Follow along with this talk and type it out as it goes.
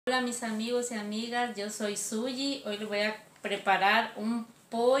Hola mis amigos y amigas, yo soy Suyi. Hoy les voy a preparar un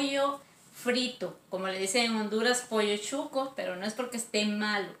pollo frito, como le dicen en Honduras, pollo chuco, pero no es porque esté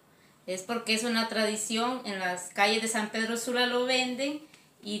malo, es porque es una tradición. En las calles de San Pedro Sula lo venden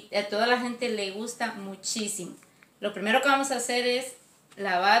y a toda la gente le gusta muchísimo. Lo primero que vamos a hacer es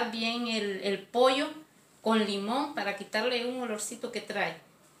lavar bien el pollo con limón para quitarle un olorcito que trae.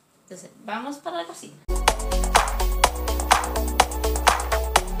 Entonces vamos para la cocina.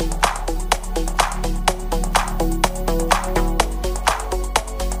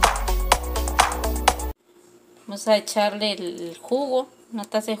 Vamos a echarle el jugo, una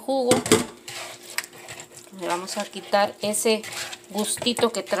taza de jugo. Le vamos a quitar ese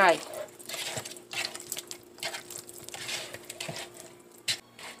gustito que trae.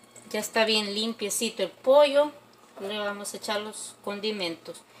 Ya está bien limpiecito el pollo. Le vamos a echar los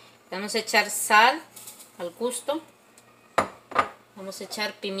condimentos. Le vamos a echar sal al gusto. Vamos a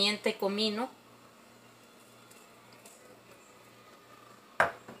echar pimienta y comino.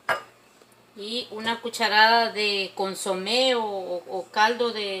 Y una cucharada de consomé o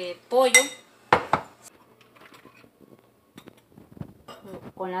caldo de pollo.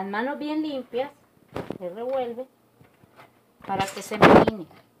 Con las manos bien limpias se revuelve para que se marine.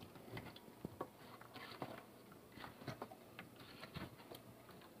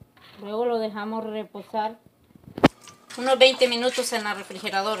 Luego lo dejamos reposar unos 20 minutos en la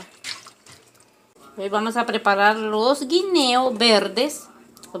refrigeradora. Hoy vamos a preparar los guineos verdes.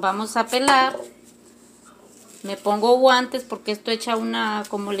 Los vamos a pelar. Me pongo guantes porque esto echa una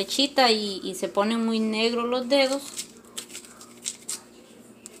como lechita y se ponen muy negros los dedos.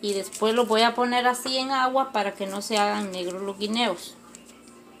 Y después los voy a poner así en agua para que no se hagan negros los guineos.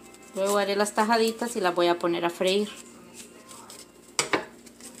 Luego haré las tajaditas y las voy a poner a freír.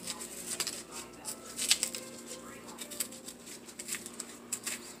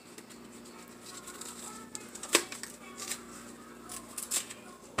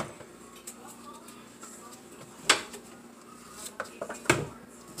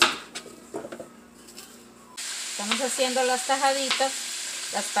 Estamos haciendo las tajaditas,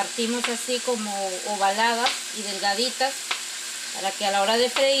 las partimos así como ovaladas y delgaditas para que a la hora de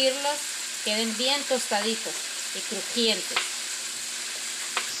freírlas queden bien tostaditas y crujientes.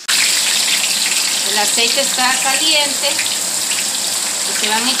 El aceite está caliente y se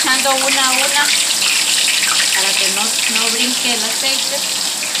van echando una a una para que no brinque el aceite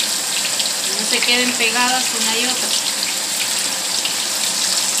y no se queden pegadas una y otra.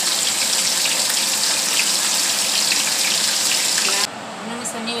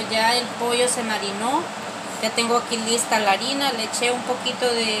 Amigos, ya el pollo se marinó, ya tengo aquí lista la harina, le eché un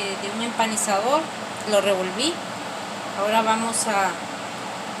poquito de un empanizador, lo revolví. Ahora vamos a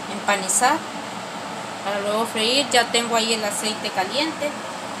empanizar para luego freír. Ya tengo ahí el aceite caliente.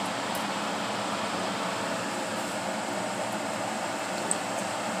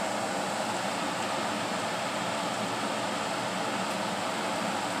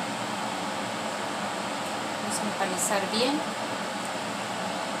 Vamos a empanizar bien.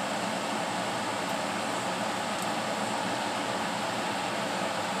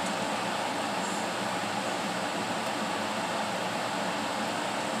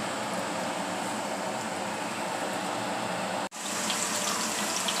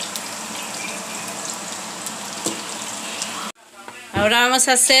 Ahora vamos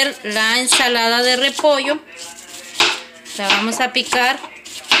a hacer la ensalada de repollo. La vamos a picar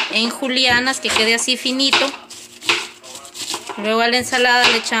en julianas que quede así finito. Luego a la ensalada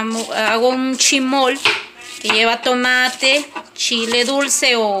le echamos, hago un chimol que lleva tomate, chile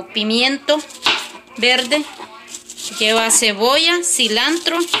dulce o pimiento verde. Lleva cebolla,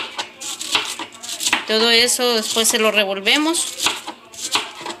 cilantro. Todo eso después se lo revolvemos.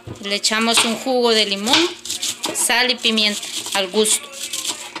 Le echamos un jugo de limón, sal y pimienta al gusto.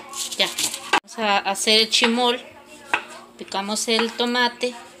 Ya. Vamos a hacer el chimol. Picamos el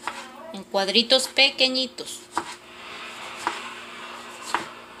tomate en cuadritos pequeñitos.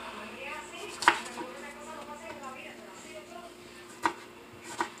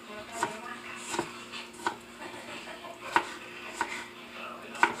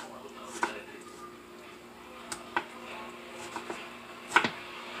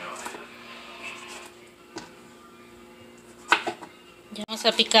 Ya vamos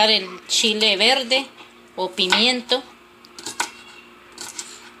a picar el chile verde o pimiento.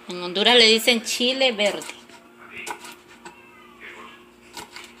 En Honduras le dicen chile verde.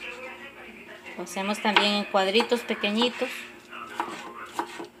 Lo hacemos también en cuadritos pequeñitos.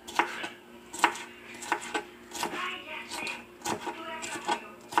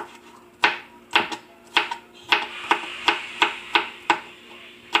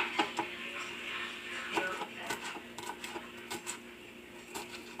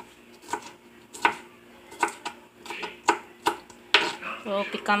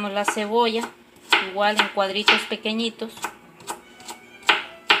 picamos la cebolla, igual en cuadritos pequeñitos.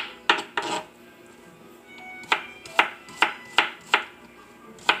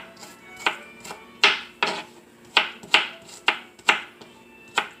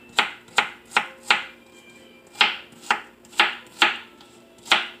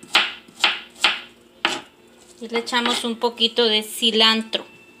 Y le echamos un poquito de cilantro,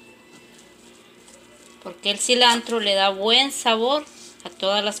 porque el cilantro le da buen sabor a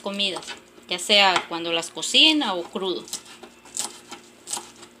todas las comidas, ya sea cuando las cocina o crudo.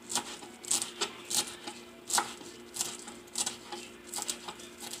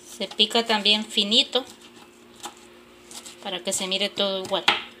 Se pica también finito para que se mire todo igual.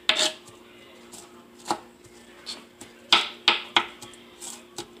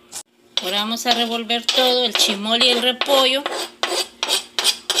 Ahora vamos a revolver todo, el chimol y el repollo.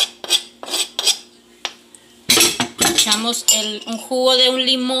 Echamos un jugo de un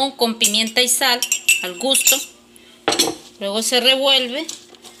limón con pimienta y sal al gusto. Luego se revuelve.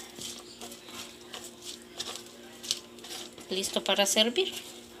 Listo para servir.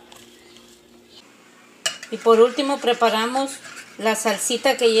 Y por último preparamos la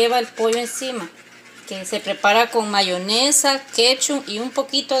salsita que lleva el pollo encima, que se prepara con mayonesa, ketchup y un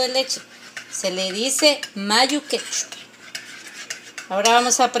poquito de leche. Se le dice mayo ketchup. Ahora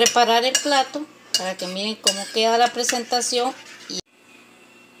vamos a preparar el plato para que miren cómo queda la presentación. Y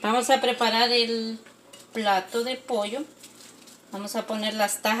vamos a preparar el plato de pollo. Vamos a poner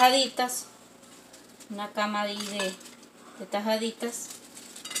las tajaditas, una cama de tajaditas.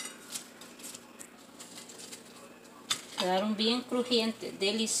 Quedaron bien crujientes,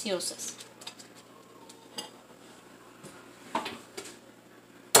 deliciosas.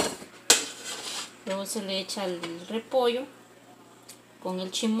 Luego se le echa el repollo con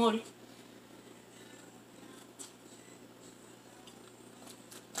el chimol.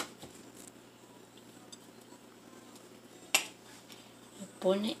 Le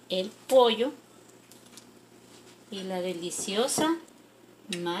pone el pollo y la deliciosa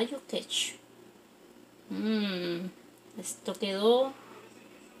mayo ketchup. Esto quedó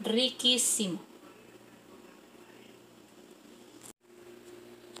riquísimo.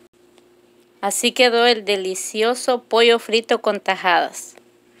 Así quedó el delicioso pollo frito con tajadas.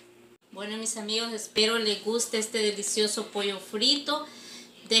 Bueno, mis amigos, espero les guste este delicioso pollo frito.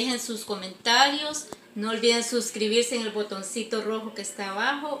 Dejen sus comentarios. No olviden suscribirse en el botoncito rojo que está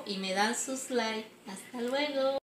abajo y me dan sus likes. Hasta luego.